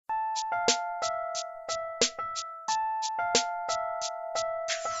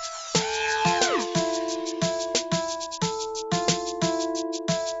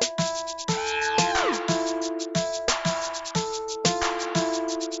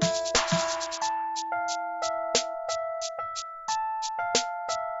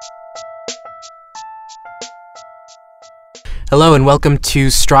Hello and welcome to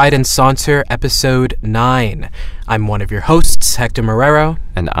Stride and Saunter, Episode 9. I'm one of your hosts, Hector Marrero.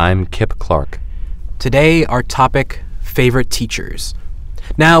 And I'm Kip Clark. Today, our topic, favorite teachers.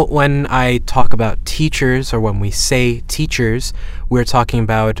 Now, when I talk about teachers, or when we say teachers, we're talking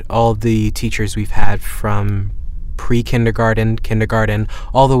about all the teachers we've had from pre-kindergarten, kindergarten,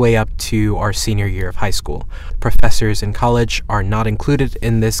 all the way up to our senior year of high school. Professors in college are not included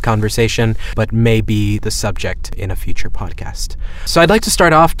in this conversation, but may be the subject in a future podcast. So I'd like to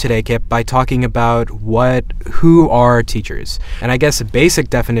start off today, Kip, by talking about who are teachers. And I guess a basic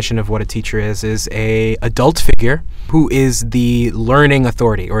definition of what a teacher is a adult figure who is the learning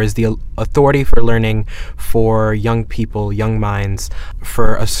authority, or is the authority for learning for young people, young minds,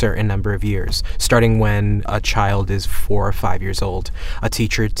 for a certain number of years, starting when a child is 4 or 5 years old. A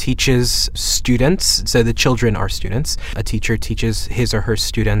teacher teaches students, so the children are students. A teacher teaches his or her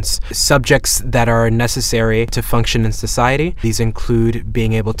students subjects that are necessary to function in society. These include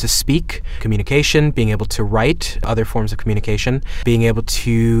being able to speak, communication, being able to write, other forms of communication, being able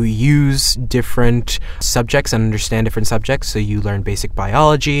to use different subjects and understand different subjects. So you learn basic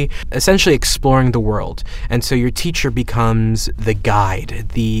biology, essentially exploring the world. And so your teacher becomes the guide,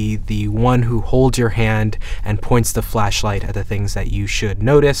 the one who holds your hand and points the flashlight at the things that you should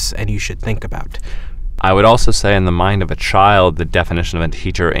notice and you should think about. I would also say in the mind of a child, the definition of a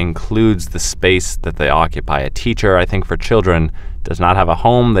teacher includes the space that they occupy. A teacher, I think, for children does not have a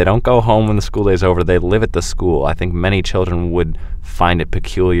home. They don't go home when the school day is over. They live at the school. I think many children would find it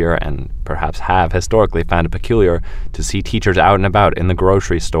peculiar, and perhaps have historically found it peculiar, to see teachers out and about in the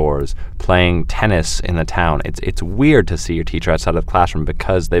grocery stores, playing tennis in the town. It's weird to see your teacher outside of the classroom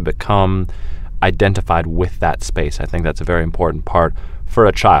because they become identified with that space. I think that's a very important part for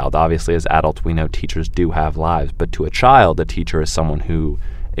a child. Obviously, as adults, we know teachers do have lives, but to a child, a teacher is someone who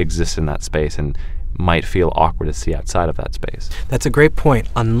exists in that space and might feel awkward to see outside of that space. That's a great point,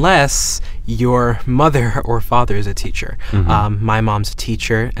 unless your mother or father is a teacher. Mm-hmm. My mom's a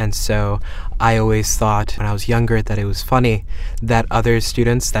teacher, and so I always thought when I was younger that it was funny that other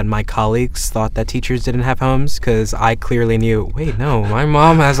students, that my colleagues, thought that teachers didn't have homes, because I clearly knew, wait, no, my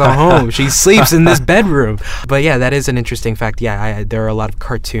mom has a home. She sleeps in this bedroom. But yeah, that is an interesting fact. Yeah, there are a lot of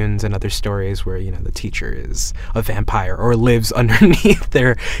cartoons and other stories where, the teacher is a vampire or lives underneath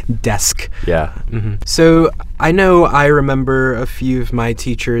their desk. Yeah. Mm-hmm. So I know I remember a few of my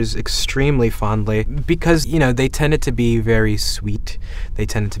teachers extremely fondly because, they tended to be very sweet. They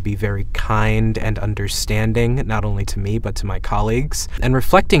tended to be very kind and understanding, not only to me, but to my colleagues. And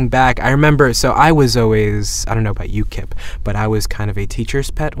reflecting back, I remember, so I was always, I don't know about you, Kip, but I was kind of a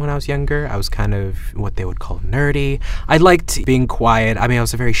teacher's pet when I was younger. I was kind of what they would call nerdy. I liked being quiet. I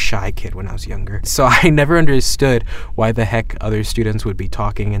was a very shy kid when I was younger. So I never understood why the heck other students would be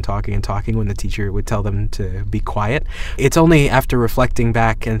talking and talking and talking when the teacher would tell them to be quiet. It's only after reflecting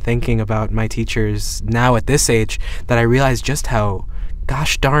back and thinking about my teachers now at this age that I realized just how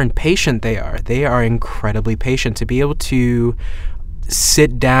gosh darn patient they are. They are incredibly patient. To be able to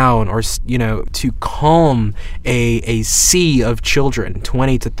sit down or, to calm a sea of children,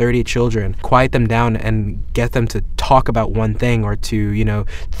 20 to 30 children, quiet them down and get them to talk about one thing or to,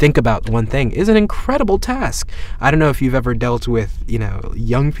 think about one thing is an incredible task. I don't know if you've ever dealt with,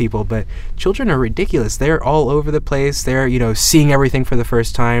 young people, but children are ridiculous. They're all over the place. They're, seeing everything for the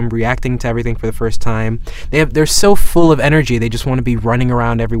first time, reacting to everything for the first time. They're so full of energy. They just want to be running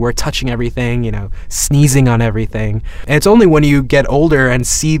around everywhere, touching everything, sneezing on everything. And it's only when you get older and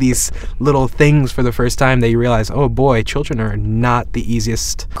see these little things for the first time that you realize, oh boy, children are not the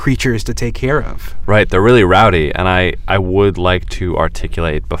easiest creatures to take care of. Right, they're really rowdy, and I would like to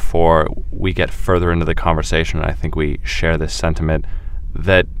articulate before we get further into the conversation, and I think we share this sentiment,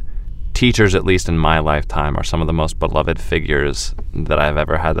 that teachers, at least in my lifetime, are some of the most beloved figures that I've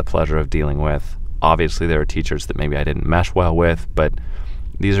ever had the pleasure of dealing with. Obviously, there are teachers that maybe I didn't mesh well with, but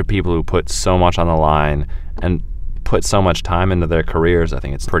these are people who put so much on the line and put so much time into their careers. I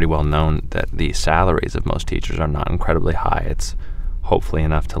think it's pretty well known that the salaries of most teachers are not incredibly high. It's hopefully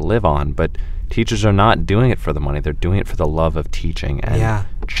enough to live on, but teachers are not doing it for the money. They're doing it for the love of teaching and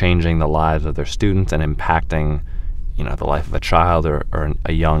changing the lives of their students and impacting, the life of a child or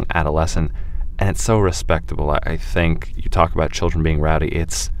a young adolescent. And it's so respectable. I think you talk about children being rowdy.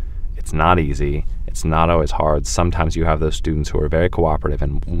 It's not easy. It's not always hard. Sometimes you have those students who are very cooperative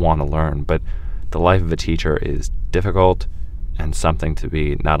and want to learn, but the life of a teacher is difficult and something to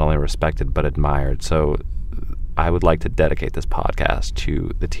be not only respected but admired. So I would like to dedicate this podcast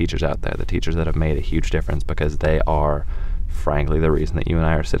to the teachers out there, the teachers that have made a huge difference, because they are, frankly, the reason that you and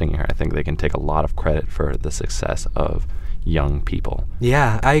I are sitting here. I think they can take a lot of credit for the success of young people.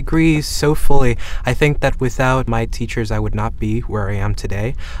 Yeah, I agree so fully. I think that without my teachers, I would not be where I am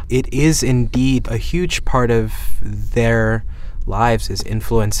today. It is indeed a huge part of their lives is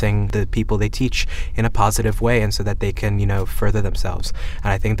influencing the people they teach in a positive way, and so that they can, further themselves.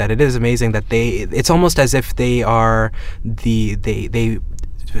 And I think that it is amazing that it's almost as if they are they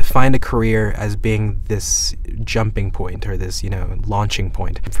find a career as being this jumping point or this, launching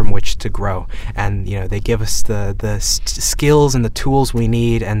point from which to grow. And, they give us the skills and the tools we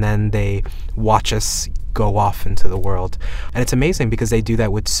need, and then they watch us go off into the world. And it's amazing because they do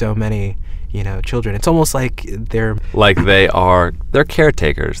that with so many, children. It's almost like they're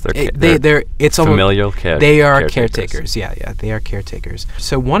caretakers. It's familial almost, they are caretakers. Yeah, they are caretakers.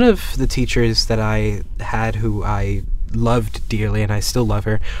 So one of the teachers that I had who I loved dearly, and I still love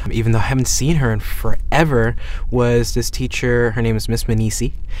her, even though I haven't seen her in forever, was this teacher. Her name is Miss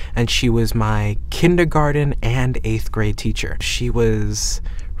Manisi, and she was my kindergarten and 8th grade teacher. She was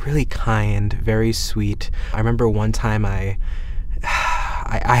really kind, very sweet. I remember one time I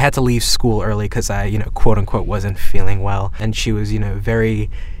had to leave school early because I, quote unquote, wasn't feeling well, and she was, very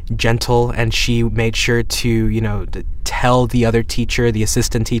gentle, and she made sure to, tell the other teacher, the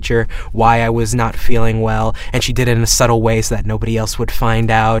assistant teacher, why I was not feeling well, and she did it in a subtle way so that nobody else would find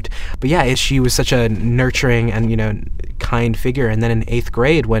out. But yeah, she was such a nurturing and, kind figure. And then in 8th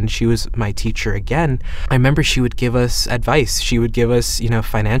grade, when she was my teacher again, I remember she would give us advice. She would give us,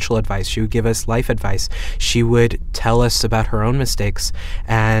 financial advice. She would give us life advice. She would tell us about her own mistakes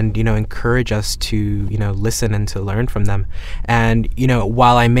and, encourage us to, listen and to learn from them. And,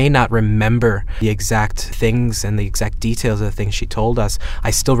 while I may not remember the exact things and the exact details of the things she told us,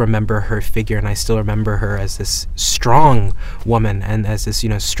 I still remember her figure, and I still remember her as this strong woman and as this,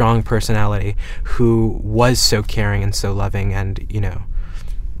 strong personality who was so caring and so loving and,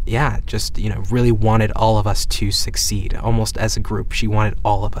 just, really wanted all of us to succeed. Almost as a group, she wanted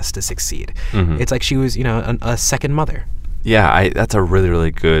all of us to succeed. Mm-hmm. It's like she was, a second mother. Yeah, that's a really,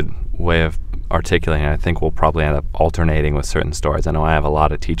 really good way of articulating. I think we'll probably end up alternating with certain stories. I know I have a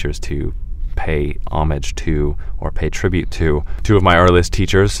lot of teachers to pay homage to or pay tribute to. Two of my earliest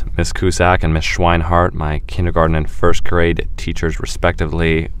teachers, Miss Cusack and Miss Schweinhart, my kindergarten and 1st grade teachers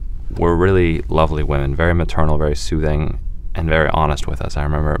respectively, were really lovely women, very maternal, very soothing, and very honest with us. I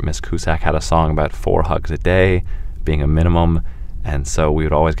remember Miss Cusack had a song about 4 hugs a day being a minimum, and so we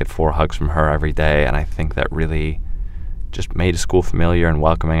would always get 4 hugs from her every day, and I think that really just made school familiar and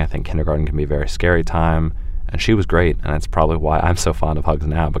welcoming. I think kindergarten can be a very scary time, and she was great, and that's probably why I'm so fond of hugs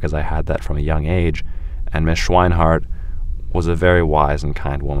now, because I had that from a young age. And Miss Schweinhart was a very wise and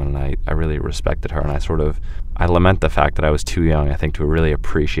kind woman, and I really respected her, and I lament the fact that I was too young, I think, to really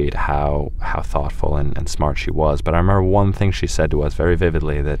appreciate how thoughtful and smart she was. But I remember one thing she said to us very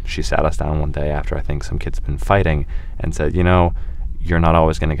vividly, that she sat us down one day after I think some kids had been fighting and said, you're not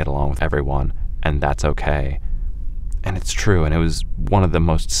always going to get along with everyone, and that's okay. And it's true, and it was one of the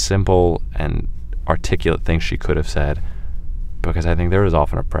most simple and articulate things she could have said, because I think there is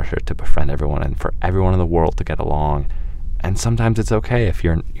often a pressure to befriend everyone and for everyone in the world to get along. And sometimes it's okay if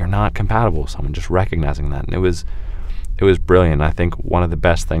you're not compatible with someone, just recognizing that. And it was brilliant. I think one of the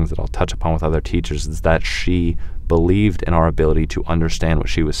best things that I'll touch upon with other teachers is that she believed in our ability to understand what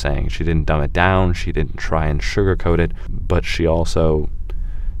she was saying. She didn't dumb it down. She didn't try and sugarcoat it, but she also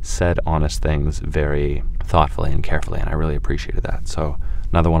said honest things very thoughtfully and carefully, and I really appreciated that. So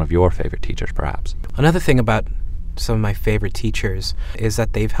another one of your favorite teachers, perhaps. Another thing about some of my favorite teachers is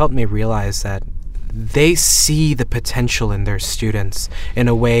that they've helped me realize that they see the potential in their students in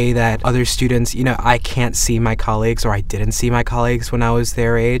a way that other students, I can't see my colleagues, or I didn't see my colleagues when I was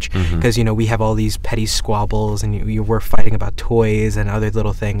their age, because, we have all these petty squabbles and we're fighting about toys and other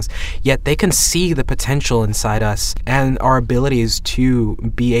little things. Yet they can see the potential inside us and our abilities to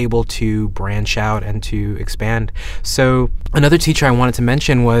be able to branch out and to expand. So another teacher I wanted to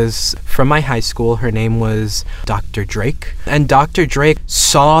mention was from my high school. Her name was Dr. Drake. And Dr. Drake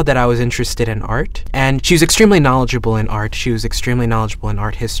saw that I was interested in art. And she was extremely knowledgeable in art. She was extremely knowledgeable in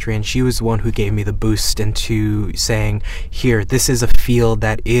art history, and she was the one who gave me the boost into saying, here, this is a field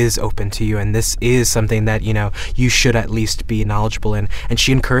that is open to you, and this is something that, you should at least be knowledgeable in. And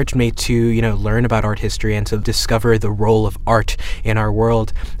she encouraged me to, learn about art history and to discover the role of art in our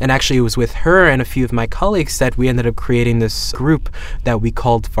world. And actually, it was with her and a few of my colleagues that we ended up creating this group that we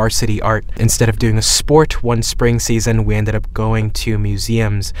called Varsity Art. Instead of doing a sport one spring season, we ended up going to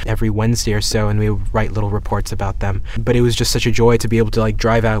museums every Wednesday or so, and we would write little reports about them. But it was just such a joy to be able to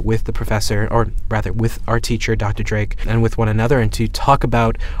drive out with the professor, or rather with our teacher, Dr. Drake, and with one another, and to talk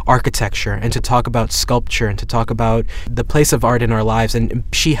about architecture and to talk about sculpture and to talk about the place of art in our lives. And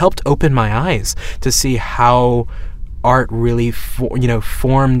she helped open my eyes to see how art really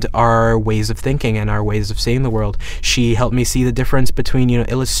formed our ways of thinking and our ways of seeing the world. She helped me see the difference between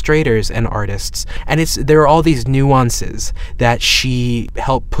illustrators and artists, and there are all these nuances that she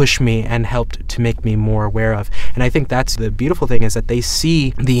helped push me and helped to make me more aware of. And I think that's the beautiful thing, is that they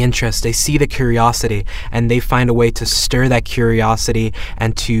see the interest, they see the curiosity, and they find a way to stir that curiosity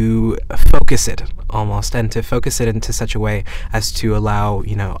and to focus it almost, and to focus it into such a way as to allow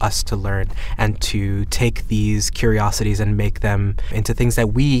us to learn and to take these curiosities and make them into things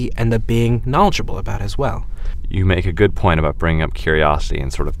that we end up being knowledgeable about as well. You make a good point about bringing up curiosity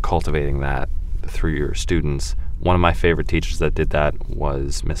and sort of cultivating that through your students. One of my favorite teachers that did that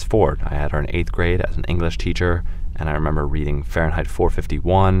was Miss Ford. I had her in 8th grade as an English teacher, and I remember reading Fahrenheit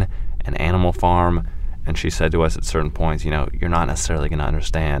 451 and Animal Farm, and she said to us at certain points, you're not necessarily going to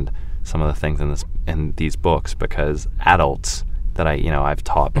understand some of the things in these books, because adults that I've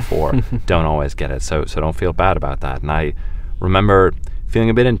taught before don't always get it. So don't feel bad about that. And I remember feeling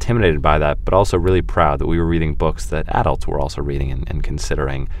a bit intimidated by that, but also really proud that we were reading books that adults were also reading and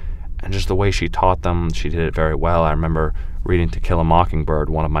considering. And just the way she taught them, she did it very well. I remember reading To Kill a Mockingbird,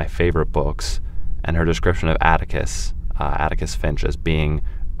 one of my favorite books, and her description of Atticus Finch, as being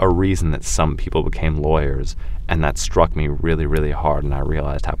a reason that some people became lawyers. And that struck me really, really hard, and I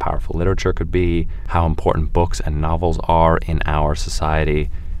realized how powerful literature could be, how important books and novels are in our society.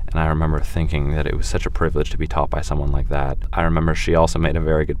 And I remember thinking that it was such a privilege to be taught by someone like that. I remember she also made a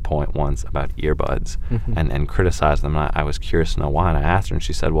very good point once about earbuds and criticized them. And I was curious to know why, and I asked her, and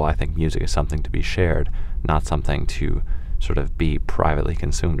she said, well, I think music is something to be shared, not something to sort of be privately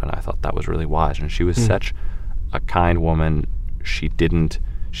consumed. And I thought that was really wise. And she was such a kind woman. She didn't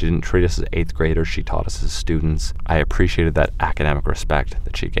treat us as 8th graders. She taught us as students. I appreciated that academic respect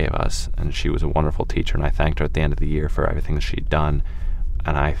that she gave us, and she was a wonderful teacher, and I thanked her at the end of the year for everything that she'd done.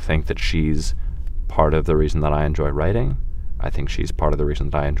 And I think that she's part of the reason that I enjoy writing. I think she's part of the reason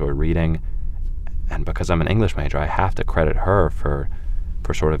that I enjoy reading. And because I'm an English major, I have to credit her for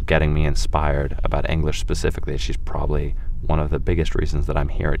sort of getting me inspired about English specifically. She's probably one of the biggest reasons that I'm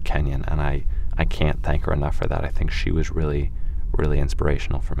here at Kenyon, and I can't thank her enough for that. I think she was really, really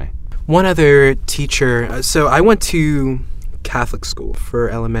inspirational for me. One other teacher, so I went to Catholic school for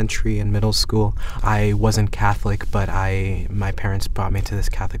elementary and middle school. I wasn't Catholic, but my parents brought me to this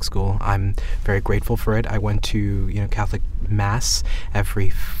Catholic school. I'm very grateful for it. I went to Catholic Mass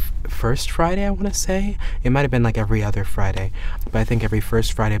every first Friday, I want to say. It might have been like every other Friday, but I think every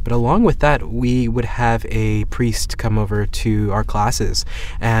first Friday. But along with that, we would have a priest come over to our classes.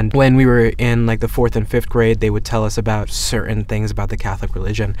 And when we were in like the 4th and 5th grade, they would tell us about certain things about the Catholic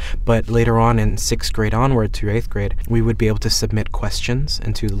religion. But later on in 6th grade onward to 8th grade, we would be able to submit questions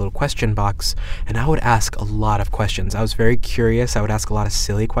into the little question box. And I would ask a lot of questions. I was very curious. I would ask a lot of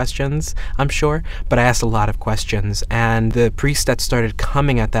silly questions, I'm sure, but I asked a lot of questions. And the priest that started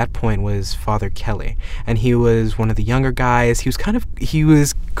coming at that point was Father Kelly, and he was one of the younger guys. He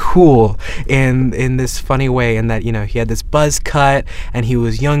was cool in this funny way, in that he had this buzz cut, and he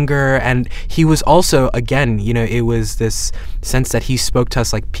was younger, and he was also, again, it was this sense that he spoke to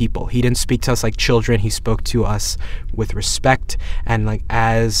us like people. He didn't speak to us like children. He spoke to us with respect and like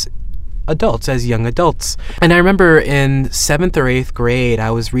as adults, as young adults. And I remember in 7th or 8th grade,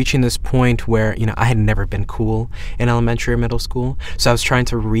 I was reaching this point where, I had never been cool in elementary or middle school. So I was trying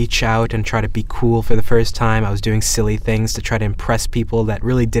to reach out and try to be cool for the first time. I was doing silly things to try to impress people that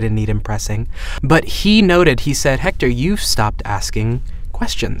really didn't need impressing. But he said, Hector, you've stopped asking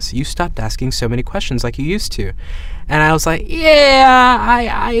questions. You stopped asking so many questions like you used to. And I was like, yeah,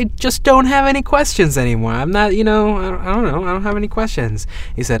 I just don't have any questions anymore. I'm not, I don't know. I don't have any questions.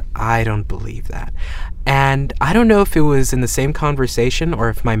 He said, I don't believe that. And I don't know if it was in the same conversation or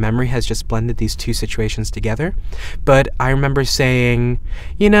if my memory has just blended these two situations together. But I remember saying,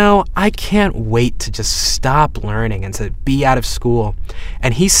 I can't wait to just stop learning and to be out of school.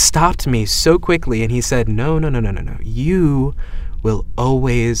 And he stopped me so quickly and he said, no. You will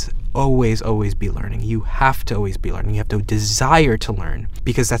always be learning. You have to always be learning. You have to desire to learn,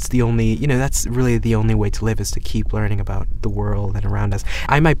 because that's the only, that's really the only way to live, is to keep learning about the world and around us.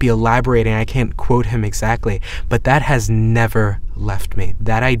 I might be elaborating, I can't quote him exactly, but that has never left me.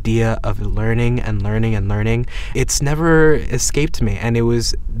 That idea of learning and learning and learning, it's never escaped me. And it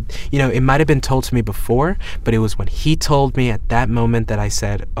was, it might have been told to me before, but it was when he told me at that moment that I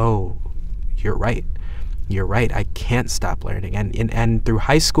said, oh, you're right. you're right, I can't stop learning. And through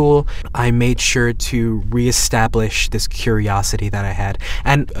high school, I made sure to reestablish this curiosity that I had.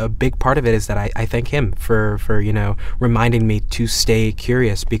 And a big part of it is that I thank him for reminding me to stay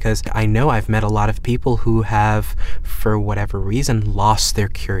curious, because I know I've met a lot of people who have, for whatever reason, lost their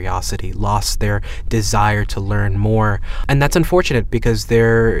curiosity, lost their desire to learn more. And that's unfortunate, because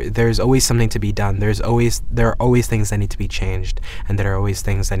there's always something to be done. There are always things that need to be changed, and there are always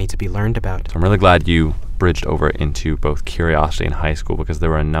things that need to be learned about. I'm really glad you bridged over into both curiosity in high school, because there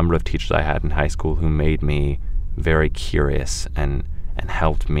were a number of teachers I had in high school who made me very curious and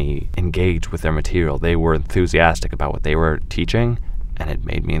helped me engage with their material. They were enthusiastic about what they were teaching, and it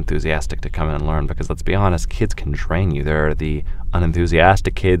made me enthusiastic to come in and learn, because let's be honest, kids can drain you. There are the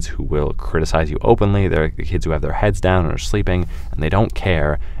unenthusiastic kids who will criticize you openly. There are the kids who have their heads down and are sleeping, and they don't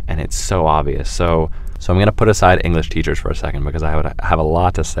care, and it's so obvious. So I'm going to put aside English teachers for a second, because I would have a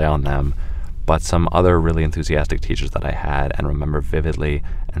lot to say on them. But some other really enthusiastic teachers that I had and remember vividly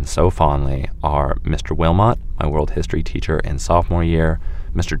and so fondly are Mr. Wilmot, my world history teacher in sophomore year,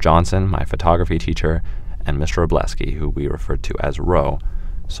 Mr. Johnson, my photography teacher, and Mr. Obleski, who we referred to as Ro.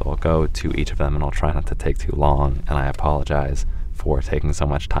 So I'll go to each of them, and I'll try not to take too long, and I apologize for taking so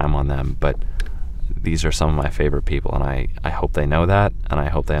much time on them, but these are some of my favorite people, and I hope they know that, and I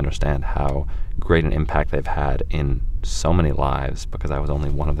hope they understand how great an impact they've had in so many lives, because I was only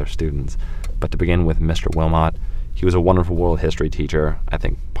one of their students. But to begin with, Mr. Wilmot, he was a wonderful world history teacher. I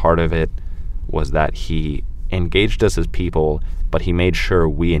think part of it was that he engaged us as people, but he made sure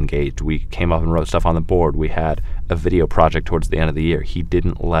we engaged. We came up and wrote stuff on the board. We had a video project towards the end of the year. He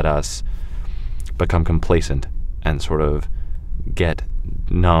didn't let us become complacent and sort of get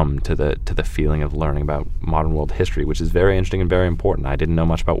numb to the feeling of learning about modern world history, which is very interesting and very important. I didn't know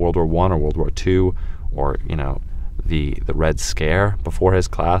much about World War I or World War II or, the Red Scare before his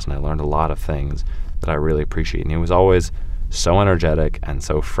class, and I learned a lot of things that I really appreciate. And he was always so energetic and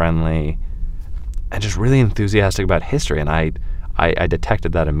so friendly and just really enthusiastic about history, and I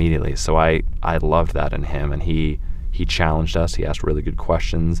detected that immediately. So I loved that in him, and he challenged us. He asked really good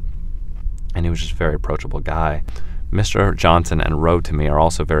questions, and he was just a very approachable guy. Mr. Johnson and Ro, to me, are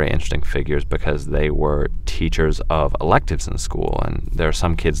also very interesting figures, because they were teachers of electives in school, and there are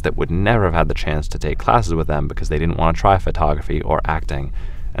some kids that would never have had the chance to take classes with them because they didn't want to try photography or acting.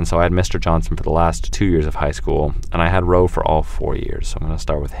 And so I had Mr. Johnson for the last 2 years of high school, and I had Ro for all 4 years, so I'm going to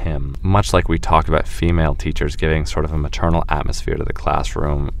start with him. Much like we talked about female teachers giving sort of a maternal atmosphere to the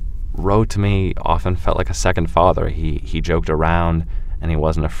classroom, Ro, to me, often felt like a second father. He joked around, and he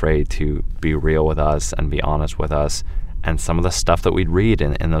wasn't afraid to be real with us and be honest with us. And some of the stuff that we'd read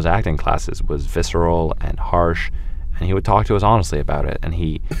in those acting classes was visceral and harsh, and he would talk to us honestly about it. And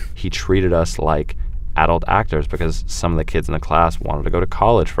he treated us like adult actors, because some of the kids in the class wanted to go to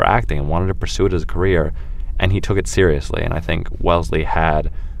college for acting and wanted to pursue it as a career, and he took it seriously. And I think Wellesley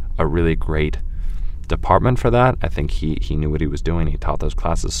had a really great department for that. I think he knew what he was doing. He taught those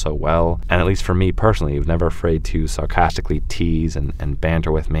classes so well. And at least for me personally, he was never afraid to sarcastically tease and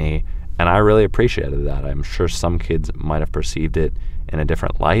banter with me. And I really appreciated that. I'm sure some kids might have perceived it in a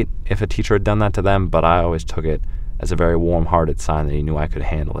different light if a teacher had done that to them, but I always took it as a very warm-hearted sign that he knew I could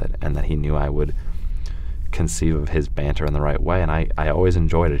handle it, and that he knew I would conceive of his banter in the right way. And I always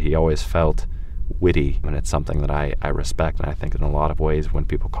enjoyed it. He always felt witty, and it's something that I respect. And I think in a lot of ways, when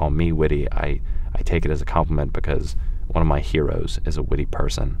people call me witty, I take it as a compliment, because one of my heroes is a witty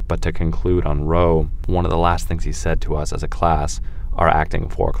person. But to conclude on Ro, one of the last things he said to us as a class, our acting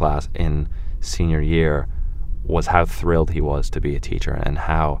 4 class in senior year, was how thrilled he was to be a teacher and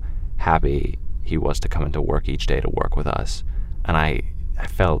how happy he was to come into work each day to work with us. And I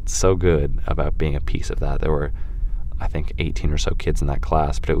felt so good about being a piece of that. There were, I think, 18 or so kids in that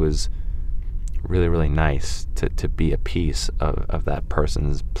class, but it was really, really nice to be a piece of that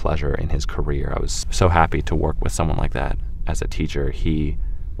person's pleasure in his career. I was so happy to work with someone like that as a teacher. He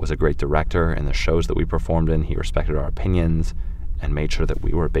was a great director in the shows that we performed in. He respected our opinions and made sure that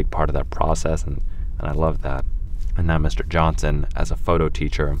we were a big part of that process, and I loved that. And now Mr. Johnson, as a photo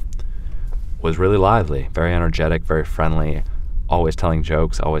teacher, was really lively, very energetic, very friendly, always telling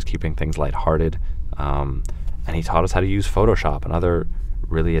jokes, always keeping things lighthearted. And he taught us how to use Photoshop and other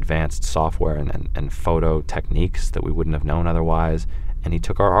really advanced software and photo techniques that we wouldn't have known otherwise. And he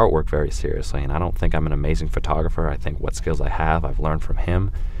took our artwork very seriously. And I don't think I'm an amazing photographer. I think what skills I have, I've learned from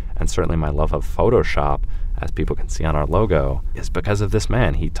him. And certainly my love of Photoshop, as people can see on our logo, is because of this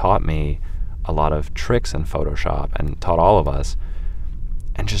man. He taught me a lot of tricks in Photoshop and taught all of us,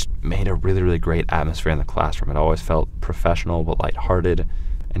 and just made a really, really great atmosphere in the classroom. It always felt professional but lighthearted.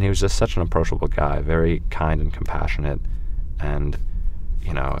 And he was just such an approachable guy, very kind and compassionate. And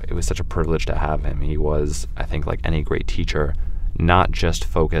it was such a privilege to have him. He was, I think, like any great teacher, not just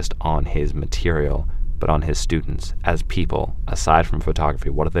focused on his material, but on his students as people. Aside from photography,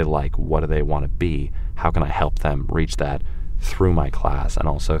 what do they like? What do they want to be? How can I help them reach that through my class and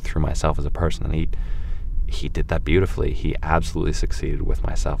also through myself as a person? And he did that beautifully. He absolutely succeeded with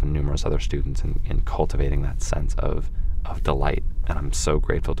myself and numerous other students in cultivating that sense of delight. And I'm so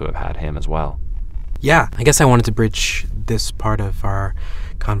grateful to have had him as well. Yeah, I guess I wanted to bridge this part of our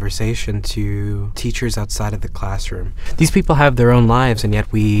conversation to teachers outside of the classroom. These people have their own lives, and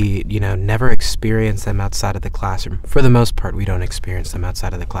yet we, never experience them outside of the classroom. For the most part, we don't experience them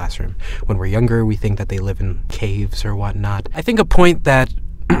outside of the classroom. When we're younger, we think that they live in caves or whatnot. I think a point that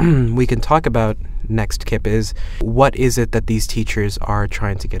we can talk about next, Kip, is what is it that these teachers are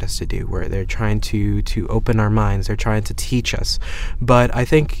trying to get us to do, where they're trying to open our minds, they're trying to teach us. But I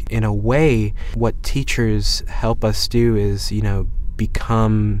think in a way, what teachers help us do is,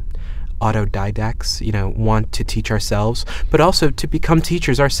 become autodidacts, want to teach ourselves, but also to become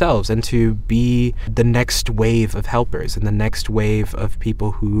teachers ourselves and to be the next wave of helpers and the next wave of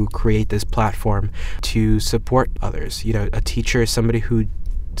people who create this platform to support others. A teacher is somebody who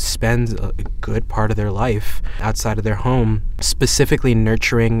spends a good part of their life outside of their home specifically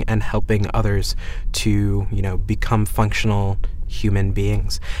nurturing and helping others to, become functional human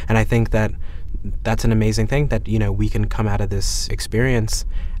beings. And I think that that's an amazing thing that, we can come out of this experience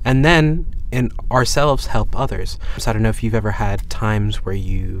and then in ourselves help others. So I don't know if you've ever had times where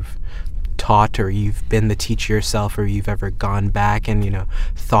you've taught or you've been the teacher yourself, or you've ever gone back and,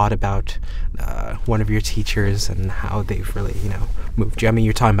 thought about one of your teachers and how they've really, moved you. I mean,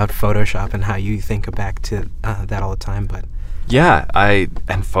 you're talking about Photoshop and how you think back to that all the time, but... Yeah,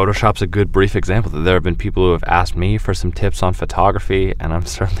 and Photoshop's a good brief example. There have been people who have asked me for some tips on photography, and I'm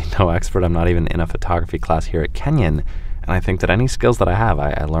certainly no expert. I'm not even in a photography class here at Kenyon. And I think that any skills that I have,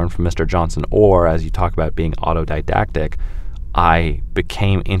 I learned from Mr. Johnson, or as you talk about being autodidactic, I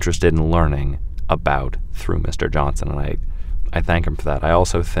became interested in learning about through Mr. Johnson, and I thank him for that. I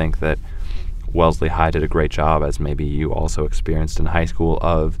also think that Wellesley High did a great job, as maybe you also experienced in high school,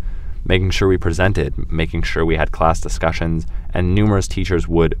 of making sure we presented, making sure we had class discussions, and numerous teachers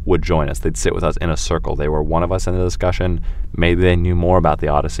would join us. They'd sit with us in a circle. They were one of us in the discussion. Maybe they knew more about the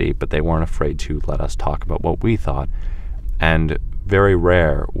Odyssey, but they weren't afraid to let us talk about what we thought. And very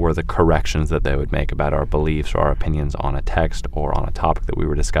rare were the corrections that they would make about our beliefs or our opinions on a text or on a topic that we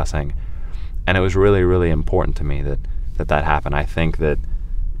were discussing. And it was really, really important to me that happened. I think that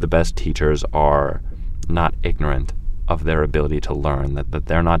the best teachers are not ignorant of their ability to learn, that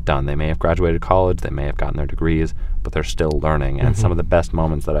they're not done. They may have graduated college, they may have gotten their degrees, but they're still learning. And some of the best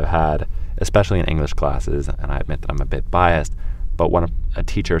moments that I've had, especially in English classes, and I admit that I'm a bit biased, but when a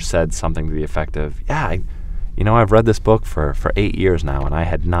teacher said something to the effect of, I've read this book for 8 years now, and I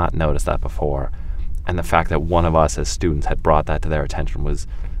had not noticed that before. And the fact that one of us as students had brought that to their attention was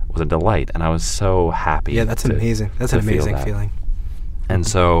a delight, and I was so happy. Yeah, that's amazing. That's an amazing feeling. And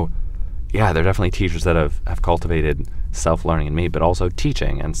so, yeah, there are definitely teachers that have cultivated self-learning in me, but also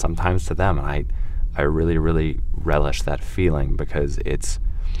teaching, and sometimes to them. And I really, really relish that feeling because it's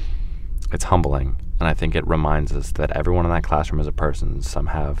humbling. And I think it reminds us that everyone in that classroom is a person. Some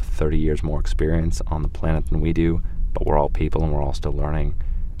have 30 years more experience on the planet than we do, but we're all people and we're all still learning.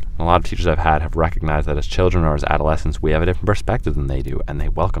 And a lot of teachers I've had have recognized that as children or as adolescents, we have a different perspective than they do, and they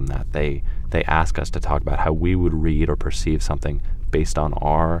welcome that. They ask us to talk about how we would read or perceive something based on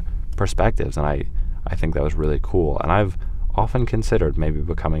our perspectives, and I think that was really cool. And I've often considered maybe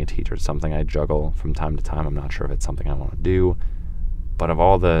becoming a teacher. It's something I juggle from time to time. I'm not sure if it's something I want to do. But of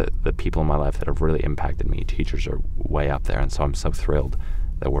all the people in my life that have really impacted me, teachers are way up there. And so I'm so thrilled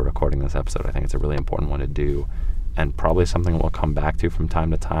that we're recording this episode. I think it's a really important one to do, and probably something we'll come back to from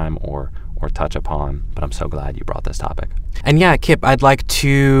time to time or touch upon. But I'm so glad you brought this topic. And yeah, Kip, I'd like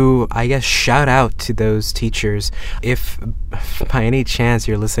to, shout out to those teachers. If by any chance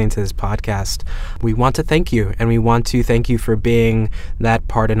you're listening to this podcast, we want to thank you. And we want to thank you for being that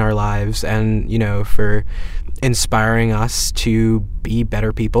part in our lives and, for inspiring us to be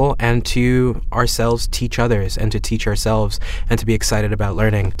better people and to ourselves teach others and to teach ourselves and to be excited about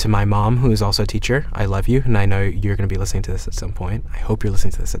learning. To my mom, who is also a teacher, I love you, and I know you're going to be listening to this at some point. I hope you're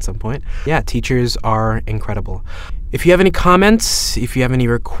listening to this at some point. Yeah, teachers are incredible. If you have any comments, if you have any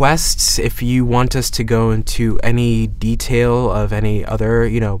requests, if you want us to go into any detail of any other,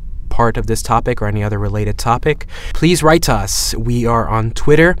 part of this topic or any other related topic, please write to us. We are on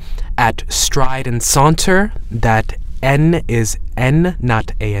Twitter at Stride and Saunter. That N is N,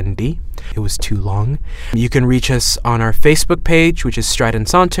 not A-N-D. It was too long. You can reach us on our Facebook page, which is Stride and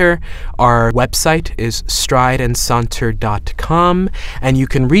Saunter. Our website is strideandsaunter.com, and you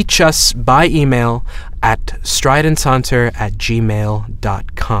can reach us by email at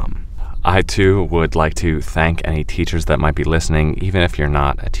strideandsaunter@gmail.com. I, too, would like to thank any teachers that might be listening. Even if you're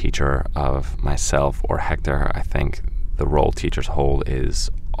not a teacher of myself or Hector, I think the role teachers hold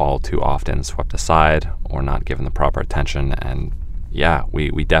is all too often swept aside or not given the proper attention. And yeah,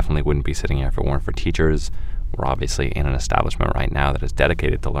 we definitely wouldn't be sitting here if it weren't for teachers. We're obviously in an establishment right now that is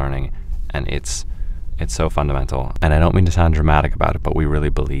dedicated to learning, and it's so fundamental. And I don't mean to sound dramatic about it, but we really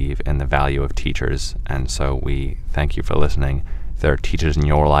believe in the value of teachers. And so we thank you for listening. If there are teachers in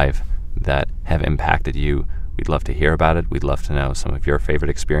your life that have impacted you, we'd love to hear about it. We'd love to know some of your favorite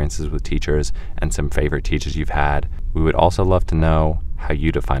experiences with teachers and some favorite teachers you've had. We would also love to know how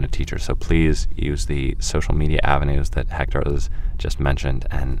you define a teacher. So please use the social media avenues that Hector has just mentioned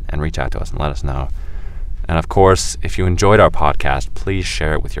and reach out to us and let us know. And of course, if you enjoyed our podcast, please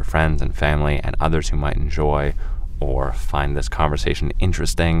share it with your friends and family and others who might enjoy or find this conversation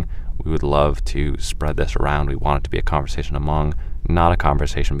interesting. We would love to spread this around. We want it to be a conversation among, not a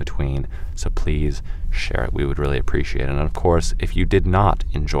conversation between. So please share it. We would really appreciate it. And of course, if you did not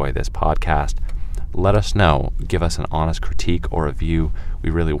enjoy this podcast, let us know. Give us an honest critique or review.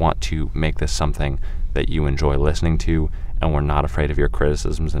 We really want to make this something that you enjoy listening to, and we're not afraid of your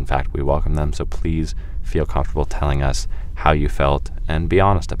criticisms. In fact, we welcome them. So please feel comfortable telling us how you felt and be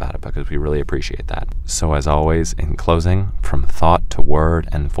honest about it, because we really appreciate that. So as always, in closing, from thought to word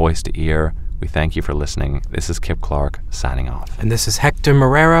and voice to ear, we thank you for listening. This is Kip Clark signing off. And this is Hector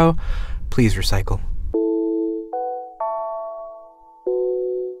Marrero. Please recycle.